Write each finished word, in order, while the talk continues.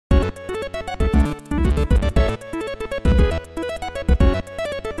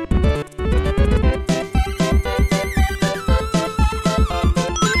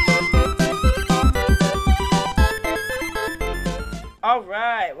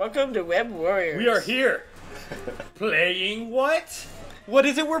Alright, welcome to Web Warriors. We are here. Playing what? What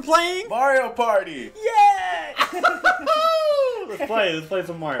is it we're playing? Mario Party! Yay! Let's play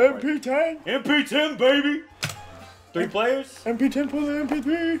some Mario Party. MP10! MP10, baby! 3 players? MP10 for the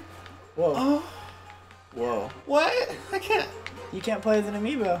MP3! Whoa. Oh. Whoa. What? I can't. You can't play as an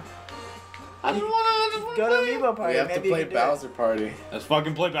amiibo. I don't want Go to Amiibo Party. We have Maybe to play you can do Bowser Party. Let's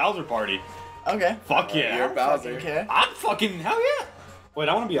fucking play Bowser Party. it. Okay. Fuck yeah. You're I Bowser. don't fucking care. I'm fucking, hell yeah. Wait,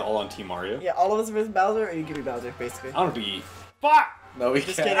 I want to be all on Team Mario. Yeah, all of us versus Bowser, or you can be Bowser, basically. I want to be... Fuck! No, we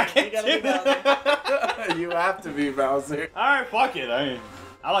Just can't. kidding. You gotta be Bowser. You have to be Bowser. Alright, fuck it.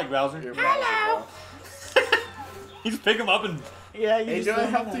 I like Bowser. You're Hello. Bowser, You just pick him up and... Yeah, you bro. Hey, just do I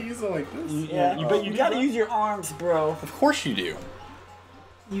do have that. to use it like this? Yeah, You bet you gotta do, use your arms, bro. Of course you do.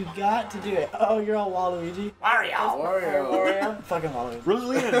 You got to do it. Oh, you're all Waluigi. Mario! Wario. Wario. Fucking Waluigi.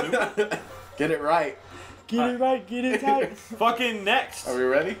 Rosalina, Get it right. Get it right, get it tight. fucking next. Are we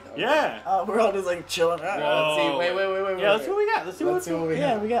ready? Yeah. We're all just like chilling out. Whoa. Let's see. Wait. Yeah, let's see what we got. Let's see Let's see what we Yeah,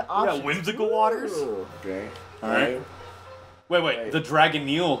 have. we got We options. got Whimsical Waters. Ooh, okay. Alright. Wait, Wait. the Dragon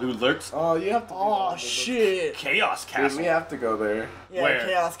Neil who lurks. Oh, you have to. Oh, shit. Chaos Dude, Castle. we have to go there. Yeah, Where?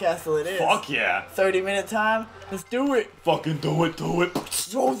 Chaos Castle it is. Fuck yeah. 30-minute time. Let's do it. Fucking do it.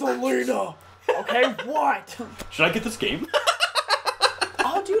 Rosalina. Okay, what? Should I get this game?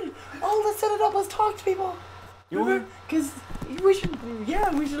 Oh, dude. Oh, let's set it up. Let's talk to people. You Because we should,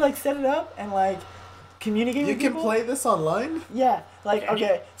 we should like set it up and like communicate You with can people. play this online? Yeah, like,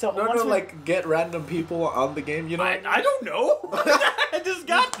 okay. So No, once we- like get random people on the game, you know? I don't know. I just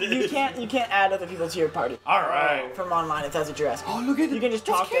got this. You can't add other people to your party. Alright. From online, if that's what you're asking. Oh, look at You can just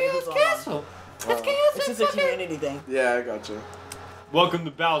That's talk to other Chaos people online. Castle. Oh. That's Chaos It's just a community thing. Yeah, I got you. Welcome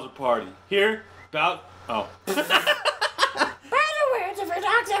to Bowser Party. Here, Oh. Bowser wins if it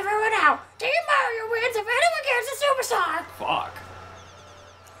knocks everyone out. Team Mario wins if anyone gets a superstar. Fuck.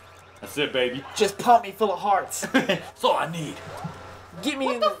 That's it, baby. Just pump me full of hearts. That's all I need. Get me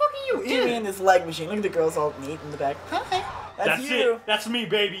What in the fuck are you Get me in? in this leg machine. Look at the girls all neat in the back. Hi. That's you. it. That's me,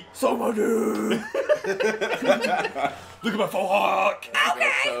 baby. So dude. Look at my faux hawk.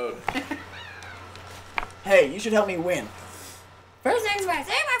 Okay. Hey, you should help me win. First things first.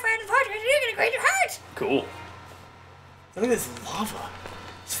 Hey, my friend, you're gonna grade your heart. Cool. Look at this lava.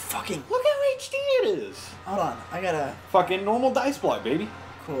 It's fucking. Look how HD it is. Hold on. I gotta. Fucking normal dice block, baby.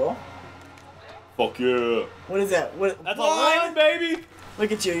 Cool. Fuck yeah. What is that? What? That's a what? line, baby.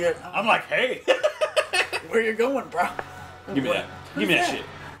 Look at you. You're. I'm like, hey. Where you going, bro? Give me that. Give me that shit.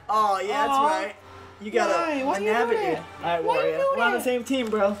 Oh yeah, that's Aw. right. You got Why a you navigate. doing that? Alright, Why you Wario. doing We're on the that? same team,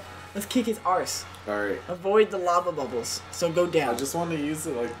 bro. Let's kick his arse. Alright. Avoid the lava bubbles. So go down. I just want to use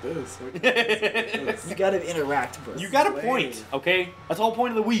it like this. You gotta interact, bro. You got a Lame. point, okay? That's the whole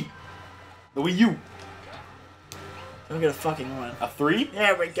point of the Wii. The Wii U. Don't get a fucking one. A 3?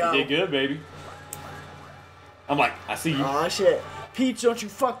 There we go. You did good, baby. I'm like, I see you. Aw, shit. Peach, don't you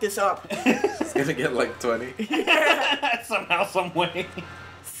fuck this up. It's gonna get like 20. Somehow, some way.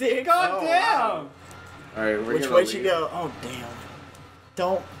 Sick. God Oh, damn. wow. Alright, we're Which gonna way leave. should go? Oh, damn.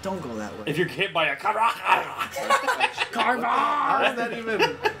 Don't go that way. If you're hit by a car, Carvar! How is that even?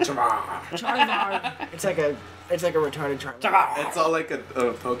 Charmard. It's like a retarded charm. It's all like a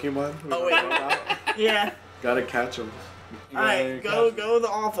Pokemon. Oh, wait. Yeah. Gotta catch him. Alright, go the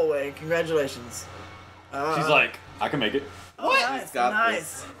awful way. Congratulations. She's like, I can make it. Oh, nice, got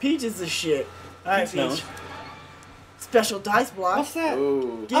nice. Peach is the shit. Alright, Peach knows. Peach. Special dice block. What's that?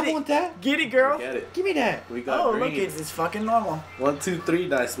 Ooh. Get I it. want that. Get it, girl. Get it. Give me that. We got Oh, green. look, it's fucking normal. 1, 2, 3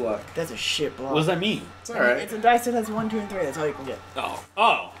 dice block. That's a shit block. What does that mean? It's alright. It's a dice that has 1, 2, and 3. That's all you can get. Oh.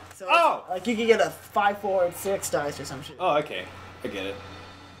 Oh. So Oh. like you can get a 5, 4, and 6 dice or some shit. Oh, okay. I get it.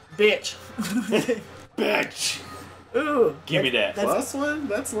 Bitch. Bitch. Ooh. Give me that. That's, Plus one?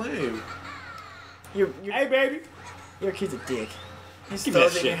 That's lame. you're, Hey, baby. your kid's a dick. He just Give me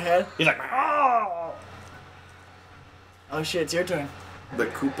that throws it in your shit. head. He's like, Oh. Oh shit, it's your turn. The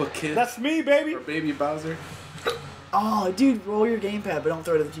Koopa Kid. that's me, baby. Or Baby Bowser. Oh, dude, roll your gamepad, but don't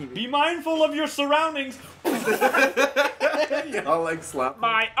throw it at the TV. Be mindful of your surroundings. Y'all like slap.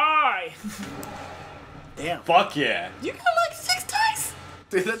 My eye. Damn. Fuck yeah. You got like 6 dice.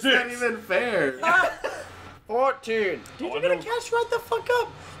 Dude, that's 6. not even fair. 14. Dude, you're gonna catch right the fuck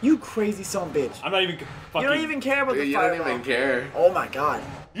up. You crazy son of a bitch. I'm not even fucking. You don't even care about Dude, the you don't fireball. even care. Oh my god.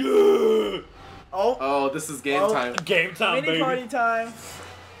 Yeah. Oh. Oh, this is game Oh. time. Game time, Mini baby. party time.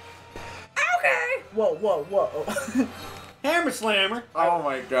 Okay. Whoa. Hammer slammer. Oh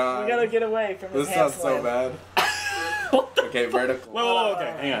my god. We gotta get away from this This hand sounds so slam. bad. Okay, vertical. Whoa,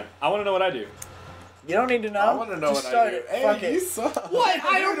 okay, hang on. I want to know what I do. You don't need to know. I want to know Just what start I do. it. Hey, Fuck you it. suck. What?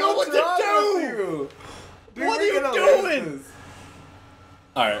 I don't know what to What's wrong do. with you? Dude, What are we're you gonna doing? lose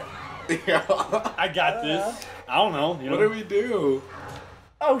All right, this. I got this. I don't know. You know. What do we do?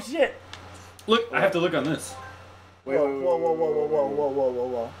 Oh shit! Look, I have to look on this. Wait, Whoa, wait, wait, whoa, whoa, wait, whoa, wait, whoa, wait, whoa, whoa, whoa,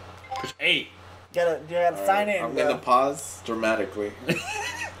 whoa! Push A. You gotta All sign right, in, I'm bro. gonna pause dramatically.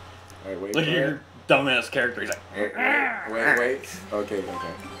 Alright, wait. Look at for your it. dumbass character. He's like, Wait. Okay.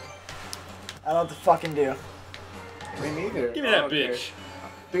 I don't know what to fucking do. Me neither. give me that Okay. bitch.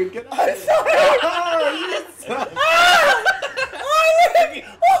 Dude, get out. I'm sorry. Oh, you suck.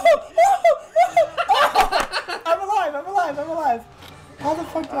 I'm alive. How the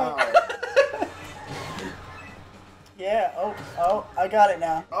fuck do I... Ow. Yeah, oh, I got it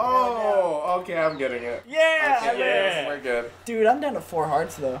now. Oh, okay, I'm getting it. Yeah, I Okay, win. yeah. we're good. Dude, I'm down to 4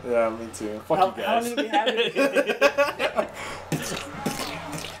 hearts though. Yeah, me too. Fuck How, you how guys. many do we have?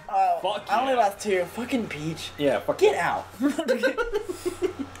 Oh, Fuck I only yeah. lost 2. Fucking Peach. Yeah, fuck Get out.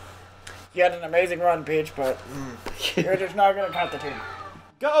 You had an amazing run, Peach, but you're just not gonna cut the team.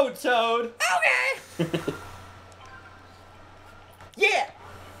 Go, Toad. Okay. Yeah.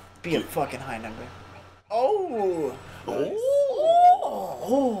 Be a fucking high number. Oh. Oh.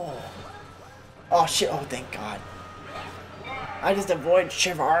 Oh shit. Oh, thank God. I just avoid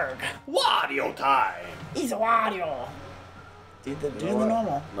Shivarg. Wario time. He's a Wario. Do the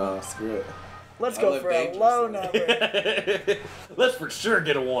normal. No, screw it. Let's I go live for a low number. dangerously. Let's for sure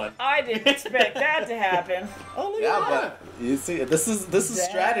get a 1. I didn't expect that to happen. Oh, look Yeah, at that. but you see, this is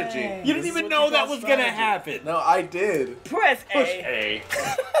strategy. Dang. You didn't This is even what know you that call was gonna strategy. happen. No, I did. Press Push A. A.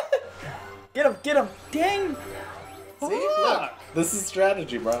 Get him. Dang. See, look, this is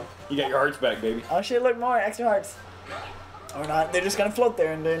strategy, bro. You got your hearts back, baby. Oh shit, look more. Extra hearts. Or not. They're just gonna float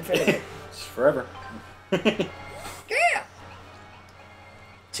there into infinity. It's forever. Yeah.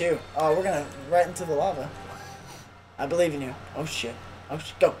 2. Oh, we're gonna right into the lava. I believe in you. Oh shit. Oh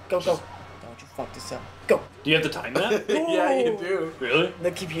shit. Go. Don't you fuck this up. Go. Do you have to time that? Yeah, you do. Really?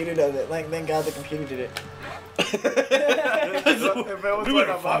 The computer does it. Like, thank God the computer did it. If it was We like would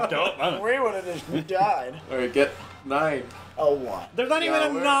have a fucked up. I don't- We would have just died. Alright, get 9. Oh, 1. There's not Yeah, even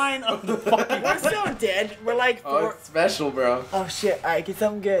a we're- 9 of the fucking. We're so dead. We're like Oh, 4. it's special, bro. Oh shit. Alright, get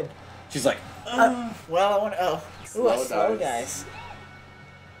something good. She's like, Well, I want to. Oh. Ooh, a Slow slow dice. dice.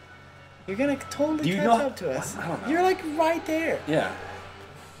 You're gonna totally Do you catch know- up to us. I don't know. You're like right there. yeah.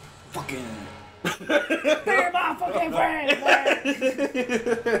 Fucking. They're my fucking friends, man.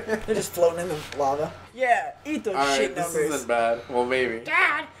 They're just floating in the lava. Yeah, eat those Alright, shit this numbers. isn't bad. Well, maybe.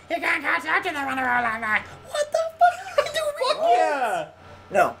 Dad, you can't catch up to them when they're all like that. What the fuck are you doing? Fuck yeah.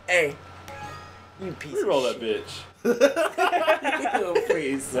 No, hey. You piece Reroll of that shit. bitch. Little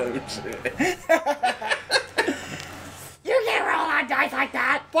freeze, so shit. You can't roll on dice like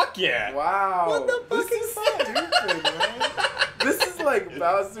that. Fuck yeah. Wow. What the fuck this is stupid, man. This is like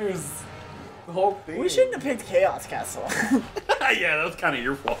Bowser's whole thing. We shouldn't have picked Chaos Castle. Yeah, that was kind of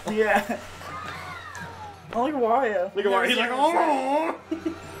your fault. Yeah. Oh, look at Wario. Look at Mario. He's like, oh.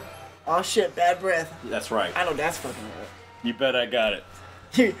 Oh shit, bad breath. That's right. I know that's fucking right. You bet I got it.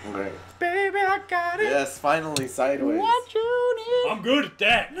 Right. Baby, I got it. Yes, finally sideways. What you need? I'm good at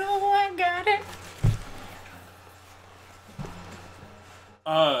that. No, I got it.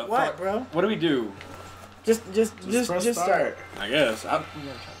 What, fuck. bro? What do we do? Just Press start. I guess.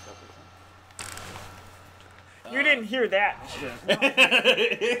 You didn't hear that.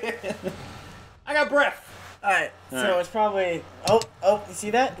 I got breath. Alright, so Alright. it's probably. Oh, you see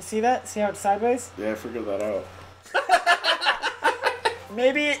that? You see that? See how it's sideways? Yeah, I figured that out.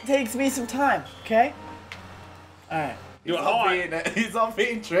 Maybe it takes me some time, okay? Alright. Do it hard. He's all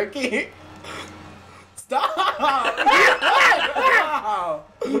being tricky. Stop!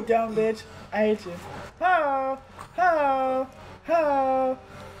 You dumb bitch. I hate you. Ho! Ho! Ho!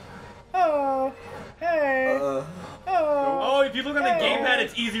 Ho! Hey! Ho! Oh, if you look on the gamepad,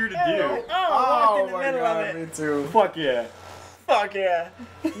 it's easier to Hey. do. Oh, I walked in the my middle god, of it. me too. Fuck yeah. Fuck yeah.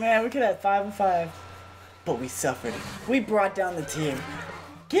 Man, we could have 5 and 5. But we suffered. We brought down the team.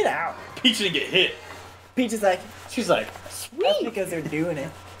 Get out. Peach didn't get hit. Peach is like, She's like, that's because they're doing it.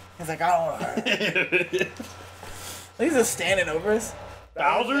 He's like, I don't want to hurt. He's just standing over us.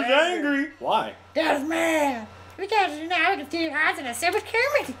 Bowser's angry. Why? Dad's mad. We can't do now. We can see your eyes in a super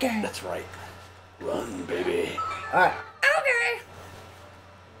Kermit again. That's right. Run, baby. Alright. Okay.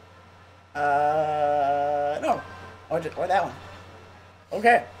 No. Or that one.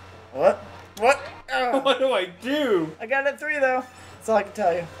 Okay. What? Oh, What do I do? I got it 3 though. That's all I can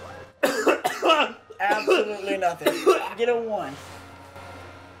tell you. Absolutely nothing. Get a 1.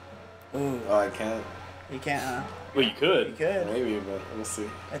 Ooh. Oh, I can't. You can't, huh? Well, you You could. could. Maybe, but we'll see.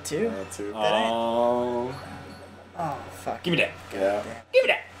 A 2? 2. Oh. Oh, fuck. Give me that. Yeah, Give me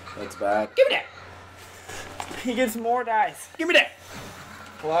that. that's bad. Give me that. He gets more dice. Give me that.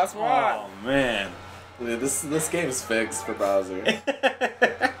 Plus 1. Oh, man. Dude, this game is fixed for Bowser.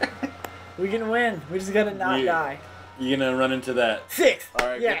 We can win. We just gotta not die. You gonna run into that 6.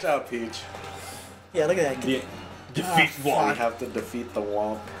 Alright, Yeah. good job, Peach. Yeah, look at that. defeat We wall. have to defeat the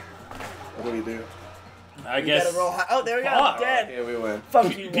Womp. What do we do? I You guess. gotta roll high. Oh, there we go. Fuck. Dead. Okay, we win.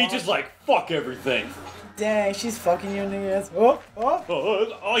 Fuck you, Peach is Womp. like, fuck everything. Dang, she's fucking you in the ass. Oh, oh.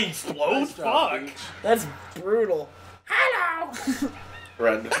 Oh, he explodes? Nice job, Fuck. Peach. That's brutal. Hello.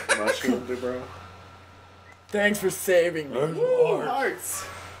 Red mushroom, dude, bro. Thanks for saving me. Hearts. Hearts.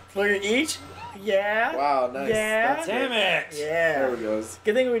 Look at each. Yeah. Wow, nice. Yeah. That's Damn it. There Yeah. we goes.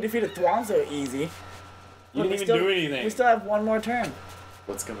 Good thing we defeated Thwomp so easy. You Look, didn't we even still- do anything. We still have one more turn.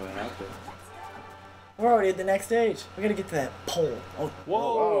 What's gonna happen? We're already at the next stage. We gotta get to that pole. Oh,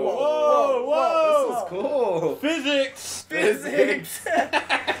 Whoa, Whoa, whoa, This is cool. Physics. physics!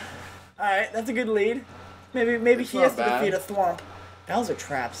 Alright, that's a good lead. Maybe It's he not has to bad. defeat a Thwomp. Those are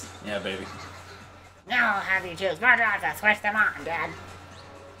traps. Yeah, baby. Now I'll have you choose more drives and switch them on, Dad.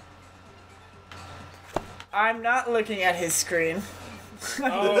 I'm not looking at his screen.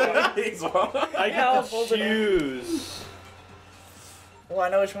 Oh, He's wrong. I Yeah, got hold to it in. choose. Well, I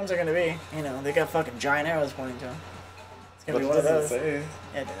know which ones are gonna be. You know, they got fucking giant arrows pointing to them. It's gonna What be one of does those. it say?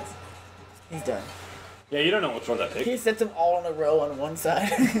 Yeah, it does. He's done. Yeah, you don't know which ones I picked. He sets them all in a row on one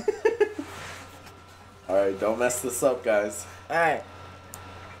side. Alright, don't mess this up, guys. Alright.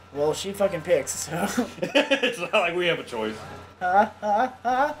 Well, she fucking picks, so. It's not like we have a choice.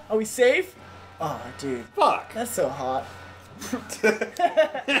 Are we safe? Oh, dude. Fuck. That's so hot.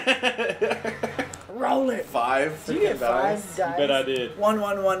 Roll it. 5 Did you get freaking 5 dice. dice? Bet I did. 1,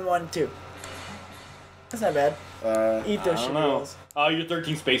 1, 1, 1, 2. That's not bad. Eat I those don't shitty know. rolls. Oh, you're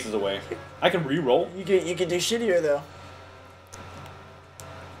 13 spaces away. I can re-roll. You can do shittier though.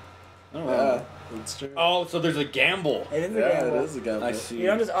 I don't Yeah, know. that's true. Oh, so there's a gamble. It is a Yeah, gamble. it is a gamble. I see. You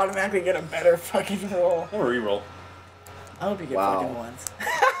don't just automatically get a better fucking roll. I'm gonna re-roll. I hope you get Wow. fucking ones.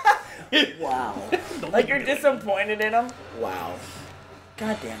 Wow. Like you're disappointed in them? Wow.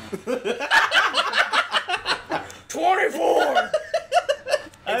 God damn it. 24!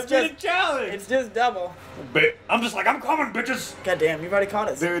 I've just- been a challenge. It's just double. I'm just like, I'm coming, bitches. God damn, you've already caught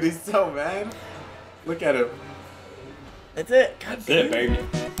us. Dude, he's so mad. Look at him. That's it. God That's damn it, baby.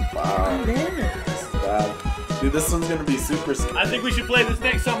 Wow. Damn it. Bad. Dude, this one's gonna be super scary. I think we should play this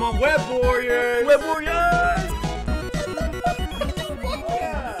next time on Web Warriors. Web Warriors!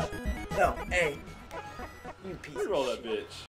 No, hey. You piece of Re-roll that bitch.